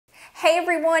Hey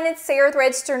everyone, it's Sarah with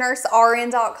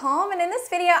RegisteredNurseRN.com, and in this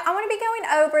video I want to be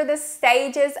going over the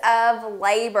stages of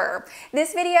labor.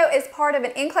 This video is part of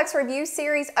an NCLEX review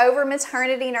series over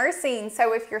maternity nursing,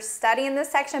 so if you're studying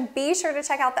this section, be sure to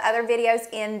check out the other videos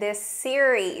in this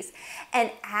series.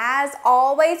 And as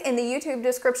always, in the YouTube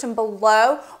description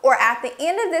below or at the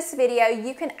end of this video,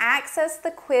 you can access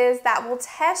the quiz that will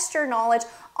test your knowledge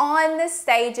on the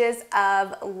stages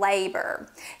of labor.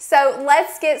 So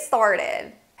let's get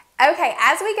started. Okay,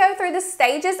 as we go through the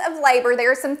stages of labor,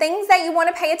 there are some things that you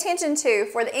want to pay attention to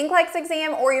for the NCLEX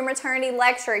exam or your maternity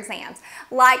lecture exams.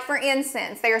 Like for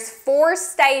instance, there's 4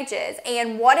 stages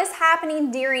and what is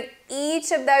happening during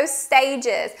each of those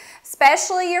stages,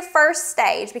 especially your first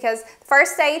stage, because the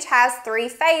first stage has 3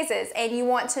 phases and you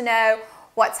want to know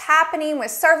what's happening with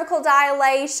cervical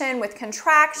dilation, with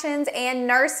contractions, and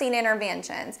nursing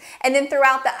interventions. And then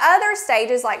throughout the other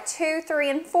stages, like 2, 3,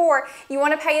 and 4, you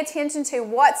want to pay attention to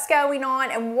what's going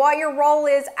on and what your role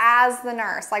is as the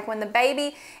nurse. Like when the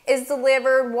baby is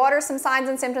delivered, what are some signs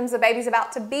and symptoms the baby's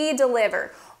about to be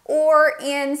delivered? Or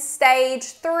in stage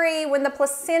 3, when the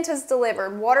placenta is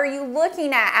delivered, what are you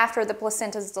looking at after the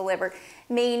placenta is delivered?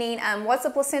 Meaning, what's the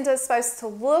placenta supposed to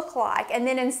look like? And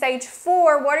then in stage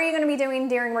 4, what are you going to be doing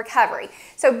during recovery?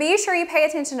 So be sure you pay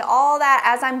attention to all that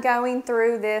as I'm going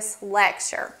through this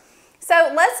lecture.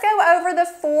 So let's go over the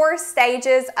 4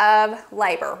 stages of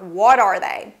labor. What are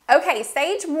they? Okay,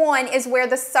 stage 1 is where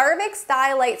the cervix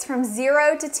dilates from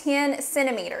 0 to 10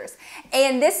 centimeters.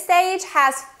 And this stage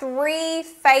has 3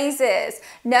 phases,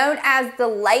 known as the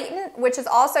latent, which is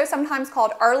also sometimes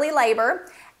called early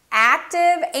labor,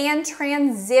 active, and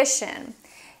transition.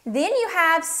 Then you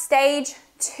have stage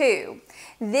 2.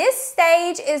 This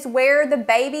stage is where the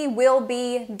baby will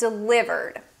be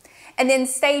delivered. And then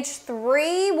stage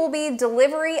 3 will be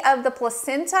delivery of the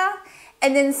placenta.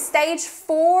 And then stage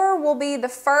 4 will be the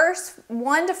first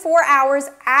 1 to 4 hours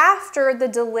after the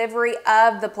delivery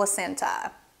of the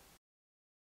placenta.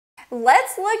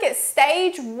 Let's look at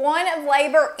stage 1 of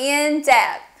labor in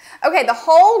depth. Okay, the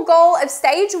whole goal of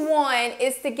stage 1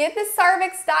 is to get the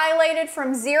cervix dilated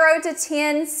from 0 to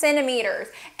 10 centimeters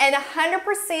and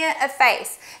 100%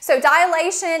 efface. So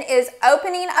dilation is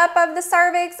opening up of the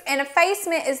cervix and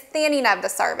effacement is thinning of the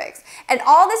cervix. And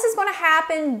all this is going to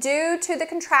happen due to the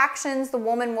contractions the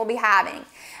woman will be having.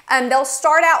 They'll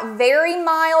start out very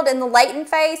mild in the latent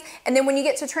phase, and then when you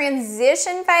get to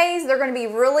transition phase, they're going to be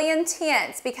really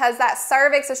intense because that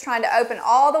cervix is trying to open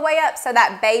all the way up so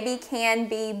that baby can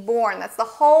be born. That's the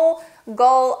whole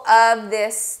goal of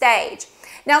this stage.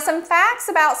 Now, some facts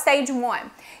about stage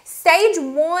 1. Stage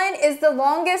 1 is the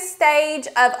longest stage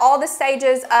of all the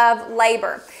stages of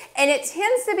labor, and it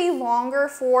tends to be longer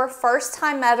for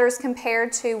first-time mothers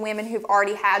compared to women who've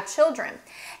already had children.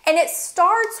 And it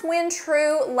starts when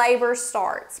true labor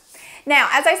starts. Now,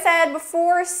 as I said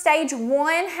before, stage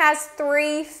 1 has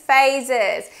 3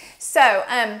 phases. So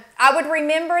I would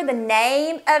remember the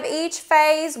name of each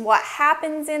phase, what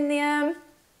happens in them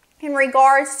in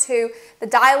regards to the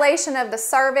dilation of the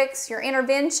cervix, your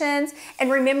interventions,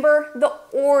 and remember the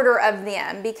order of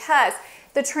them, because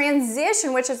the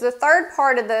transition, which is the third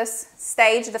part of this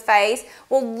stage, the phase,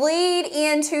 will lead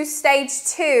into stage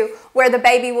 2 where the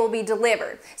baby will be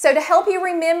delivered. So to help you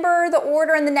remember the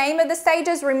order and the name of the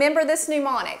stages, remember this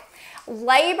mnemonic.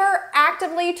 Labor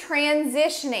actively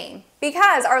transitioning,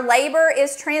 because our labor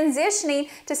is transitioning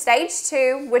to stage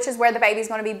 2, which is where the baby is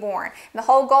going to be born. And the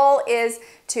whole goal is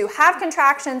to have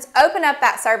contractions, open up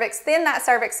that cervix, thin that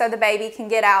cervix so the baby can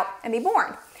get out and be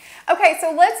born. Okay,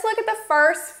 so let's look at the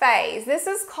first phase. This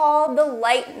is called the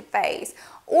latent phase,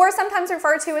 or sometimes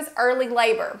referred to as early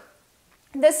labor.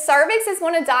 The cervix is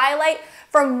going to dilate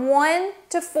from 1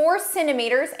 to 4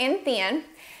 centimeters in thin.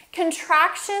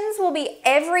 Contractions will be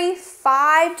every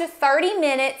 5 to 30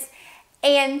 minutes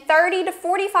and 30 to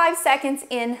 45 seconds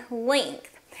in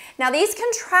length. Now, these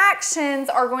contractions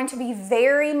are going to be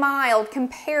very mild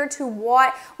compared to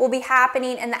what will be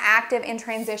happening in the active and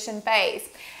transition phase.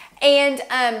 And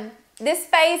this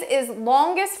phase is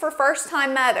longest for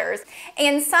first-time mothers.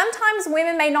 And sometimes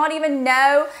women may not even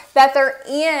know that they're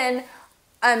in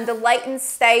the latent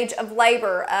stage of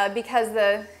labor because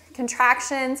the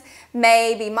contractions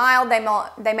may be mild.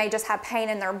 They may just have pain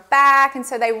in their back, and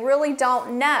so they really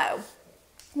don't know.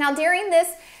 Now, during this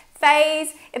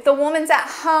phase, if the woman's at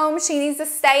home, she needs to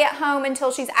stay at home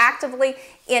until she's actively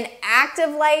in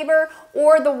active labor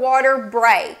or the water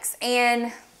breaks.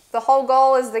 And the whole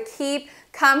goal is to keep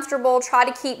comfortable, try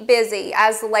to keep busy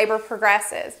as the labor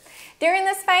progresses. During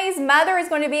this phase, mother is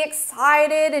going to be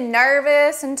excited and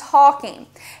nervous and talking.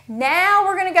 Now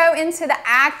we're going to go into the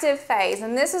active phase,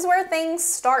 and this is where things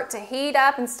start to heat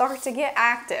up and start to get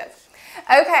active.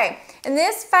 Okay, in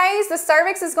this phase, the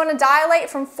cervix is going to dilate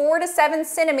from 4 to 7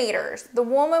 centimeters. The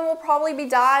woman will probably be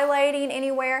dilating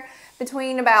anywhere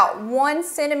between about 1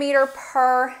 centimeter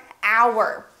per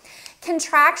hour.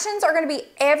 Contractions are going to be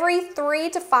every 3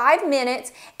 to 5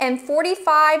 minutes and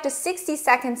 45 to 60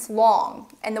 seconds long.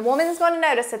 And the woman is going to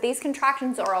notice that these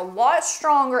contractions are a lot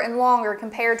stronger and longer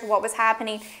compared to what was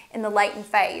happening in the latent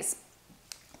phase.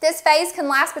 This phase can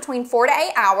last between 4 to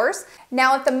 8 hours.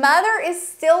 Now, if the mother is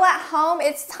still at home,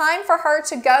 it's time for her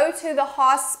to go to the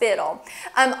hospital.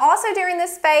 Also, during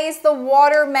this phase, the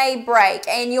water may break,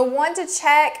 and you'll want to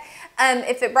check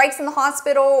if it breaks in the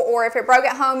hospital or if it broke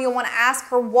at home. You'll want to ask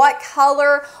her what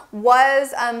color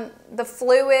was the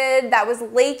fluid that was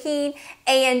leaking,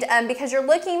 and because you're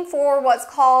looking for what's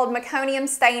called meconium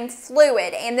stained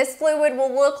fluid, and this fluid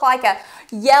will look like a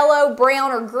yellow,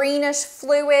 brown, or greenish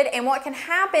fluid, and what can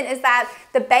happen is that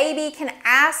the baby can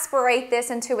aspirate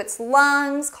this into its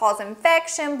lungs, cause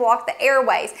infection, block the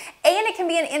airways, and it can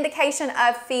be an indication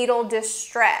of fetal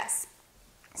distress.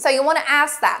 So you want to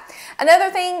ask that. Another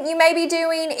thing you may be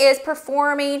doing is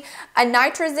performing a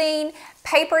nitrazine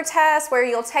paper test where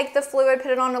you'll take the fluid,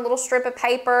 put it on a little strip of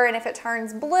paper, and if it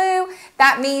turns blue,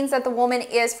 that means that the woman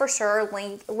is for sure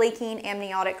leaking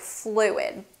amniotic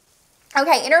fluid.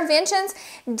 Okay, interventions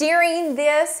during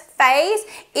this phase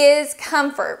is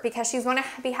comfort, because she's going to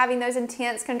be having those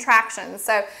intense contractions.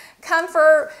 So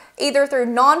comfort either through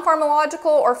non-pharmacological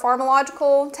or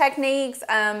pharmacological techniques.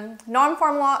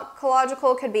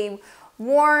 Non-pharmacological could be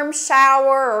warm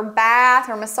shower or bath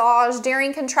or massage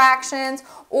during contractions,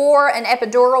 or an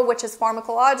epidural, which is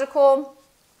pharmacological.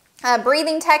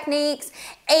 Breathing techniques,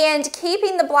 and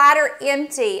keeping the bladder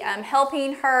empty,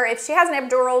 helping her, if she has an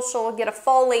epidural, she'll get a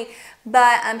Foley,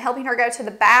 but helping her go to the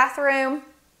bathroom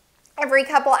every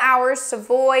couple hours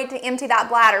to empty that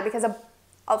bladder, because a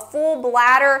full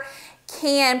bladder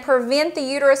can prevent the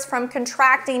uterus from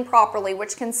contracting properly,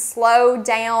 which can slow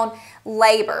down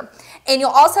labor. And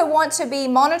you'll also want to be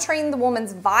monitoring the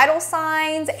woman's vital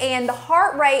signs and the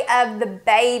heart rate of the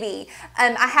baby.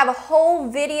 I have a whole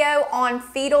video on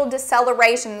fetal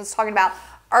decelerations talking about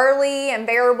early and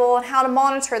variable and how to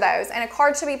monitor those, and a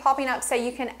card should be popping up so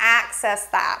you can access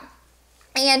that.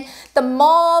 And the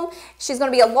mom, she's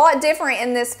going to be a lot different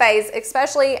in this phase,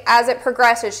 especially as it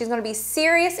progresses. She's going to be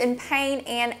serious in pain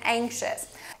and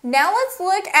anxious. Now let's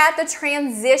look at the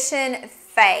transition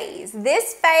phase.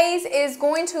 This phase is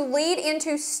going to lead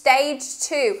into stage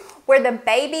 2, where the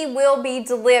baby will be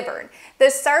delivered. The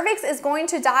cervix is going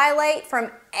to dilate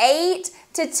from 8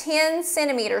 to 10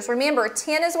 centimeters. Remember,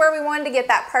 10 is where we wanted to get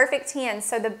that perfect 10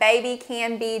 so the baby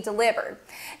can be delivered.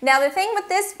 Now, the thing with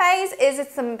this phase is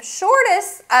it's the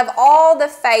shortest of all the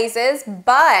phases,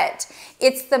 but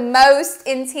it's the most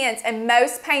intense and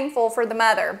most painful for the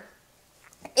mother.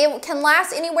 It can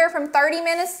last anywhere from 30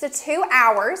 minutes to 2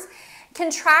 hours.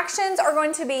 Contractions are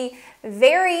going to be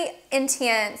very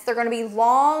intense. They're going to be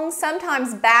long,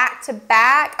 sometimes back to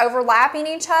back, overlapping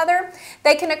each other.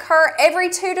 They can occur every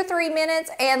 2 to 3 minutes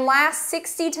and last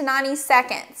 60 to 90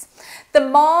 seconds. The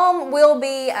mom will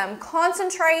be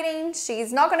concentrating.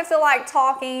 She's not going to feel like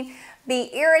talking,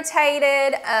 be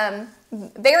irritated,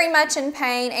 very much in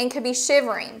pain, and could be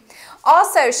shivering.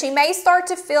 Also, she may start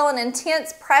to feel an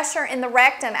intense pressure in the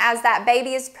rectum as that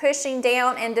baby is pushing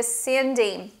down and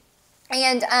descending.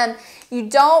 And you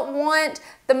don't want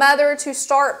the mother to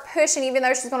start pushing, even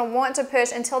though she's going to want to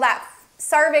push, until that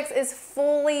cervix is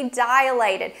fully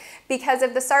dilated, because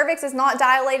if the cervix is not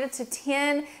dilated to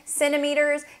 10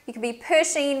 centimeters, you could be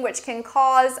pushing, which can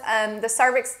cause the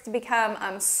cervix to become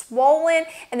swollen,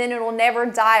 and then it will never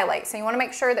dilate. So you want to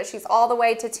make sure that she's all the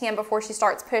way to 10 before she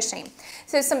starts pushing.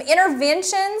 So some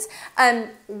interventions, a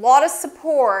lot of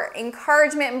support,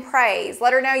 encouragement, and praise.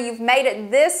 Let her know you've made it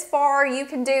this far, you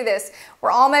can do this. We're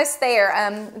almost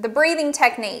there. The breathing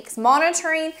techniques,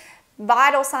 monitoring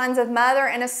vital signs of mother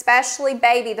and especially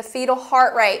baby, the fetal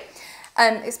heart rate,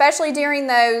 especially during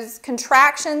those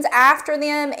contractions, after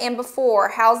them and before.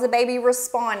 How's the baby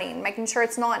responding? Making sure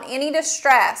it's not in any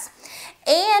distress.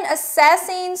 And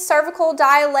assessing cervical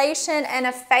dilation and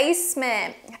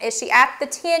effacement. Is she at the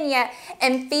 10 yet?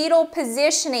 And fetal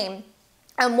positioning.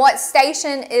 What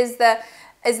station is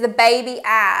the baby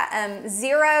at?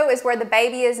 0 is where the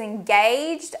baby is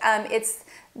engaged. It's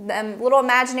the little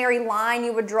imaginary line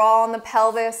you would draw on the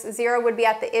pelvis. 0 would be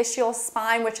at the ischial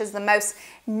spine, which is the most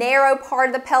narrow part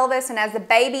of the pelvis, and as the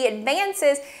baby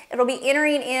advances, it'll be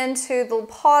entering into the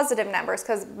positive numbers,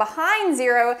 because behind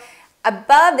 0,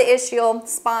 above the ischial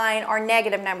spine, are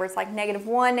negative numbers like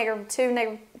 -1,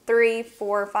 -2, -3,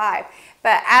 4, 5.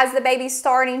 But as the baby's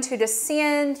starting to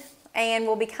descend and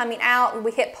will be coming out and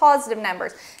we hit positive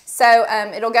numbers. So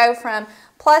it'll go from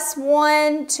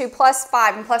 +1 to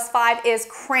 +5, and +5 is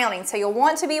crowning. So you'll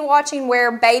want to be watching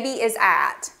where baby is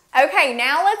at. Okay,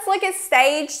 now let's look at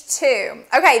stage 2.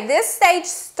 Okay, this stage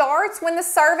starts when the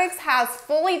cervix has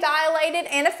fully dilated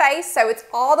and effaced, so it's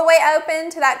all the way open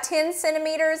to that 10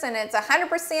 centimeters and it's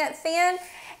 100% thin,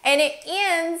 and it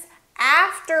ends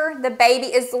after the baby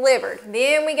is delivered.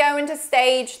 Then we go into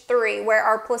stage 3 where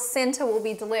our placenta will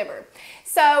be delivered.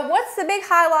 So what's the big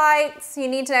highlights you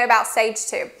need to know about stage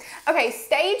 2? Okay,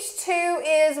 stage 2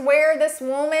 is where this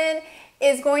woman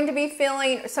is going to be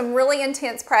feeling some really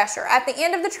intense pressure. At the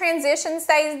end of the transition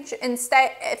stage and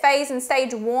phase in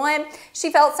stage 1,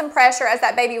 she felt some pressure as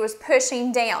that baby was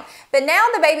pushing down. But now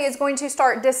the baby is going to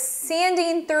start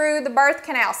descending through the birth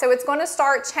canal. So it's going to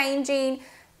start changing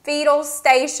fetal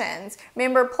stations.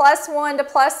 Remember, +1 to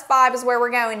 +5 is where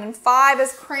we're going, and 5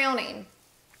 is crowning.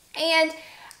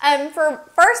 And for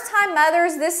first-time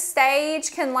mothers, this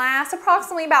stage can last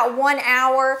approximately about 1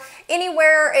 hour.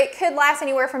 It could last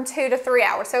anywhere from 2 to 3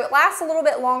 hours. So it lasts a little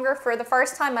bit longer for the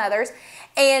first-time mothers.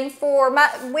 And for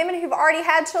women who've already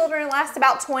had children, it lasts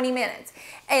about 20 minutes.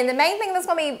 And the main thing that's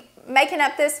going to be making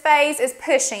up this phase is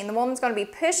pushing. The woman's going to be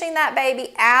pushing that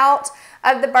baby out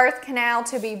of the birth canal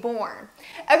to be born.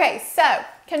 Okay, so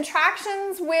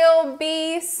contractions will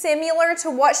be similar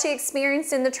to what she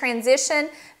experienced in the transition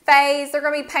phase. They're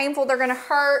going to be painful, they're going to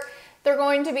hurt, they're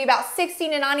going to be about 60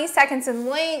 to 90 seconds in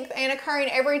length and occurring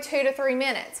every 2 to 3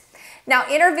 minutes. Now,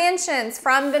 interventions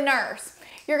from the nurse.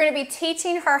 You're going to be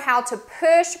teaching her how to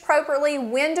push appropriately,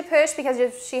 when to push, because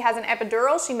if she has an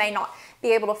epidural, she may not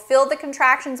be able to feel the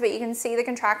contractions, but you can see the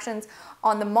contractions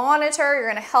on the monitor. You're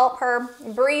going to help her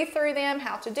breathe through them,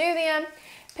 how to do them.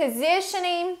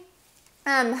 Positioning,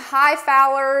 high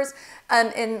Fowlers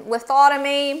in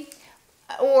lithotomy,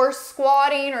 or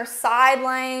squatting or side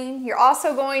laying. You're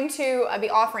also going to be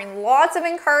offering lots of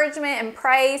encouragement and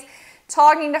praise,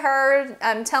 talking to her,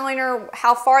 telling her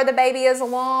how far the baby is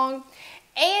along.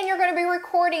 And you're going to be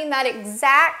recording that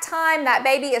exact time that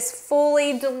baby is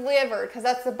fully delivered, because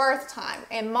that's the birth time.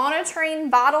 And monitoring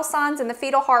vital signs and the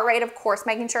fetal heart rate, of course,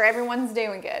 making sure everyone's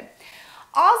doing good.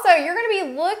 Also, you're going to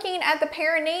be looking at the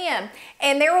perineum,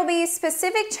 and there will be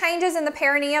specific changes in the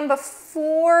perineum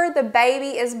before the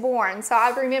baby is born. So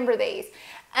I would remember these.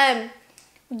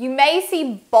 You may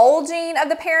see bulging of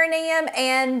the perineum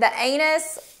and the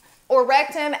anus or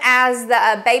rectum as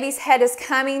the baby's head is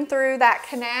coming through that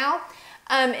canal.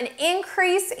 An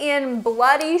increase in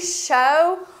bloody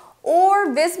show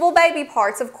or visible baby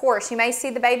parts, of course. You may see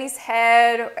the baby's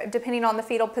head depending on the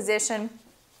fetal position,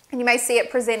 and you may see it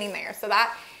presenting there. So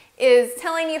that is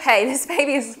telling you, hey, this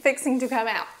baby is fixing to come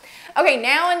out. Okay,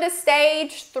 now into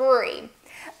stage 3.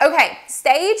 Okay,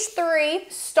 stage 3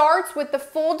 starts with the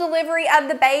full delivery of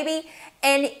the baby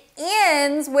and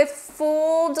ends with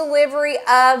full delivery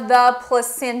of the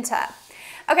placenta.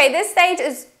 Okay, this stage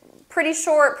is pretty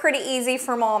short, pretty easy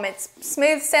for mom. It's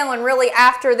smooth sailing really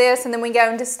after this, and then we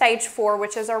go into stage 4,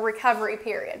 which is our recovery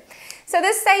period. So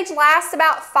this stage lasts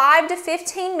about 5 to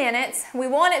 15 minutes. We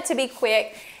want it to be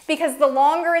quick because the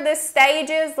longer this stage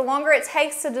is, the longer it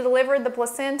takes to deliver the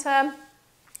placenta,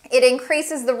 it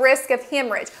increases the risk of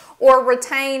hemorrhage or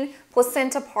retained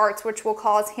placenta parts, which will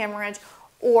cause hemorrhage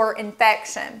or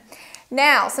infection.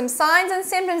 Now, some signs and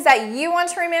symptoms that you want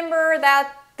to remember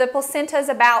that the placenta is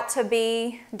about to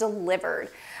be delivered.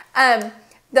 The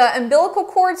umbilical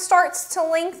cord starts to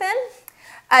lengthen.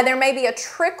 There may be a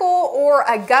trickle or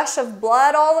a gush of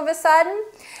blood all of a sudden.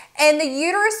 And the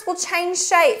uterus will change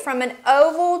shape from an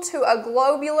oval to a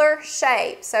globular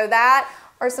shape. So that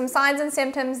are some signs and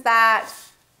symptoms that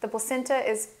the placenta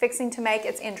is fixing to make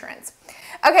its entrance.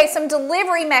 Okay, some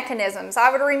delivery mechanisms. I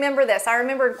would remember this. I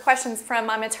remember questions from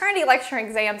my maternity lecture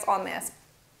exams on this.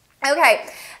 Okay,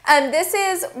 this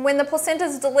is when the placenta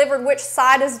is delivered, which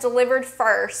side is delivered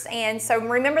first. And so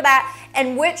remember that.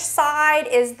 And which side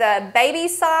is the baby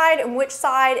side and which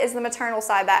side is the maternal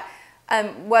side that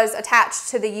was attached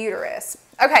to the uterus.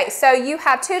 Okay, so you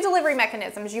have two delivery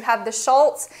mechanisms. You have the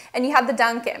Schultz and you have the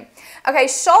Duncan. Okay,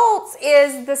 Schultz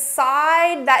is the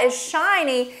side that is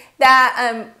shiny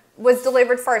that was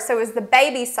delivered first. So it was the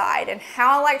baby side. And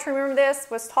how I like to remember this,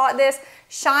 was taught this,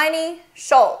 shiny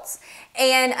Schultz.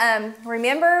 And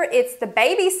remember, it's the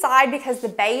baby side because the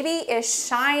baby is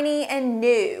shiny and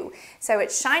new. So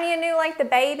it's shiny and new like the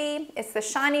baby. It's the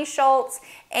shiny Schultz,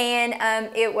 and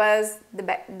it was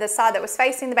the side that was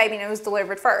facing the baby and it was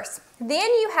delivered first. Then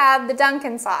you have the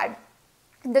Duncan side,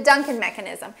 the Duncan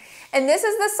mechanism. And this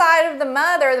is the side of the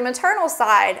mother, the maternal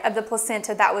side of the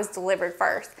placenta that was delivered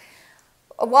first.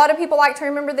 A lot of people like to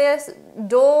remember this,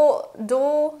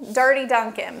 dual dirty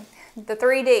Duncan. the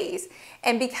 3 Ds.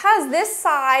 And because this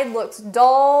side looks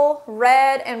dull,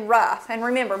 red, and rough, and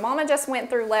remember, mama just went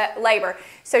through labor,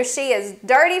 so she is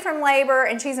dirty from labor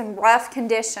and she's in rough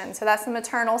condition. So that's the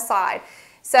maternal side.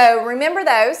 So remember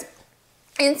those.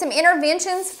 And some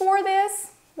interventions for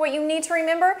this, what you need to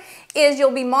remember is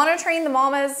you'll be monitoring the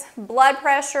mama's blood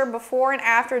pressure before and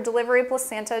after delivery of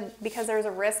placenta because there's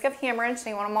a risk of hemorrhage, so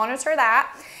you want to monitor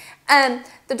that.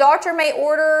 The doctor may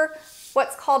order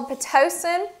what's called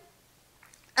Pitocin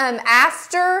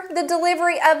after the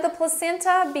delivery of the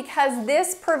placenta because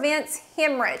this prevents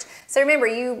hemorrhage. So remember,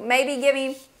 you may be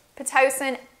giving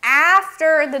Pitocin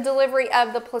after the delivery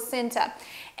of the placenta.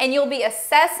 And you'll be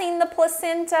assessing the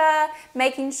placenta,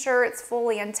 making sure it's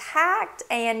fully intact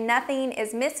and nothing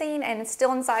is missing and it's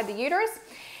still inside the uterus.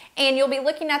 And you'll be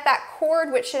looking at that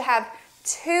cord, which should have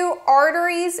 2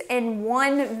 arteries and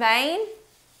 1 vein,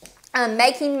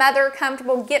 making mother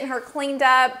comfortable, getting her cleaned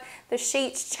up, the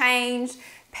sheets changed,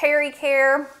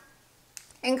 pericare,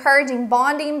 encouraging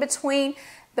bonding between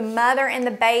the mother and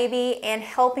the baby, and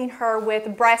helping her with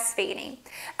breastfeeding.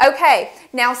 Okay,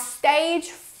 now stage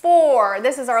 4,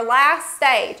 this is our last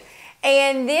stage,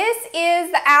 and this is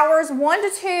the hours 1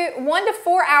 to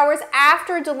 4 hours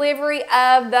after delivery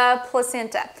of the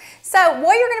placenta. So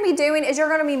what you're going to be doing is you're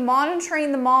going to be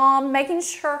monitoring the mom, making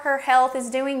sure her health is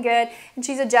doing good and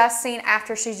she's adjusting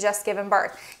after she's just given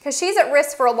birth, because she's at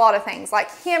risk for a lot of things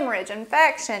like hemorrhage,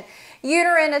 infection,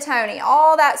 uterine atony,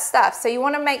 all that stuff. So you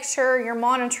want to make sure you're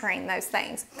monitoring those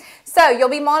things. So you'll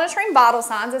be monitoring vital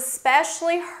signs,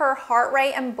 especially her heart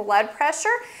rate and blood pressure,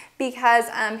 because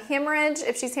hemorrhage,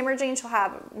 if she's hemorrhaging, she'll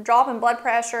have a drop in blood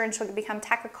pressure and she'll become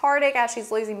tachycardic as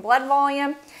she's losing blood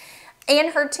volume.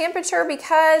 And her temperature,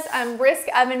 because risk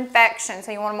of infection,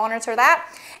 so you want to monitor that.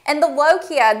 And the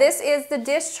lochia, this is the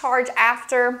discharge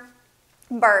after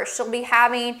birth. She'll be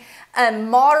having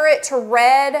moderate to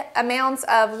red amounts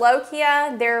of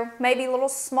lochia. There may be little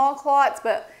small clots,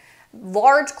 but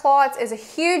large clots is a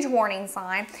huge warning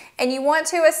sign. And you want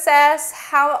to assess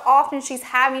how often she's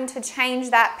having to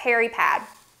change that peri-pad.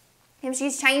 If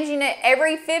she's changing it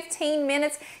every 15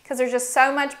 minutes because there's just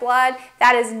so much blood,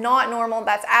 that is not normal,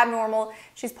 that's abnormal.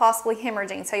 She's possibly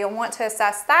hemorrhaging, so you'll want to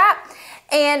assess that.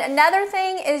 And another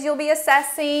thing is you'll be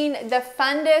assessing the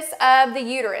fundus of the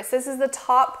uterus. This is the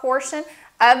top portion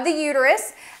of the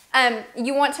uterus.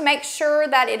 You want to make sure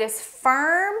that it is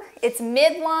firm, it's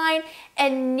midline,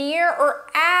 and near or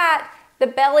at the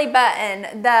belly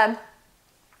button, the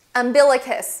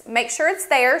umbilicus. Make sure it's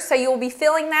there, so you'll be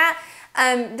feeling that.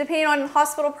 Depending on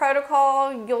hospital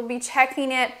protocol, you'll be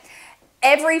checking it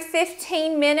every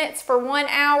 15 minutes for 1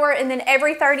 hour and then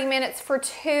every 30 minutes for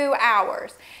 2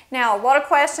 hours. Now, a lot of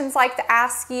questions like to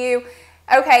ask you,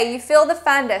 okay, you feel the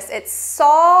fundus, it's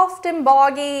soft and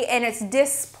boggy and it's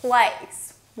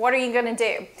displaced. What are you going to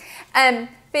do? If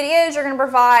it is, you're going to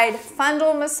provide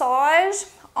fundal massage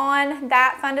on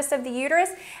that fundus of the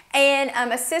uterus and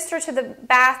assist her to the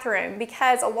bathroom,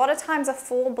 because a lot of times a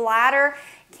full bladder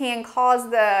can cause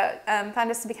the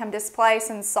fundus to become displaced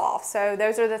and soft. So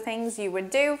those are the things you would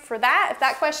do for that if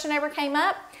that question ever came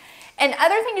up. And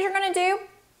other things you're going to do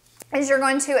is you're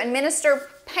going to administer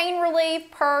pain relief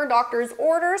per doctor's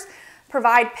orders,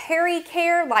 provide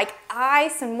peri-care like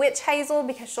ice and witch hazel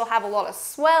because she'll have a lot of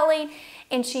swelling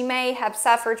and she may have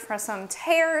suffered from some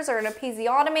tears or an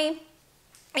episiotomy,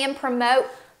 and promote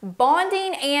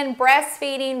bonding and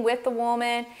breastfeeding with the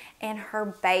woman and her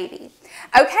baby.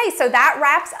 Okay, so that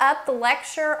wraps up the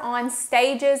lecture on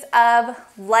stages of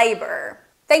labor.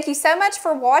 Thank you so much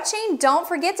for watching. Don't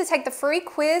forget to take the free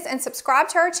quiz and subscribe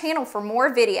to our channel for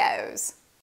more videos.